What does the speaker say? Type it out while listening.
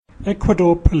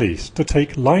Ecuador police to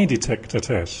take lie detector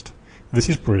test. This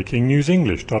is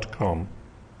breakingnewsenglish.com.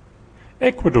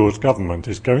 Ecuador's government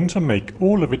is going to make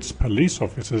all of its police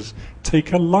officers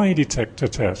take a lie detector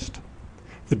test.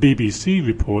 The BBC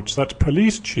reports that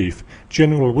Police Chief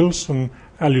General Wilson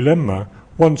Alulema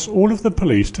wants all of the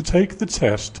police to take the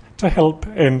test to help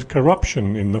end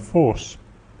corruption in the force.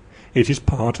 It is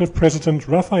part of President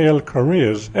Rafael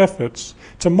Correa's efforts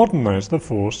to modernize the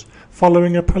force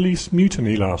following a police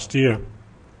mutiny last year.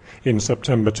 In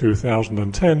September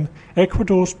 2010,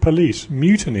 Ecuador's police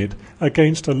mutinied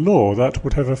against a law that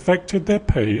would have affected their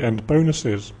pay and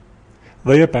bonuses.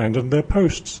 They abandoned their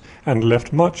posts and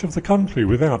left much of the country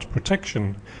without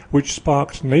protection, which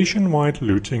sparked nationwide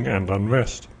looting and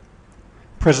unrest.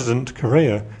 President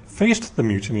Correa faced the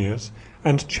mutineers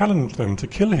and challenged them to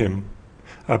kill him.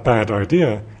 A bad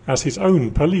idea, as his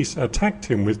own police attacked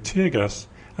him with tear gas,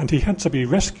 and he had to be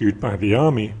rescued by the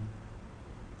army.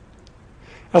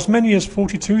 As many as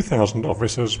 42,000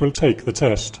 officers will take the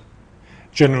test.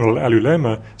 General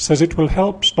Alulema says it will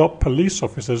help stop police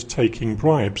officers taking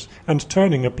bribes and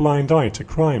turning a blind eye to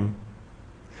crime.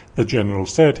 The general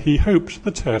said he hoped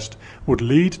the test would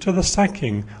lead to the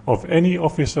sacking of any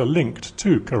officer linked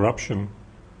to corruption.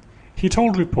 He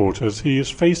told reporters he is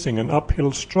facing an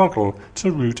uphill struggle to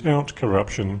root out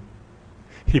corruption.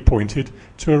 He pointed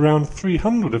to around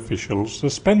 300 officials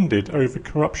suspended over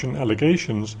corruption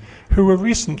allegations who were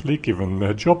recently given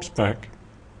their jobs back.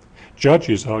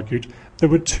 Judges argued there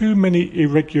were too many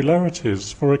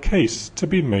irregularities for a case to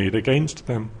be made against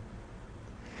them.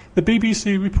 The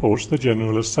BBC reports the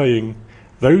general as saying,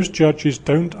 "Those judges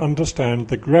don't understand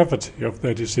the gravity of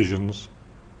their decisions."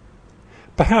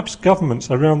 Perhaps governments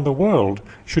around the world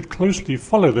should closely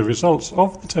follow the results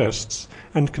of the tests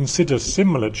and consider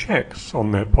similar checks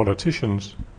on their politicians.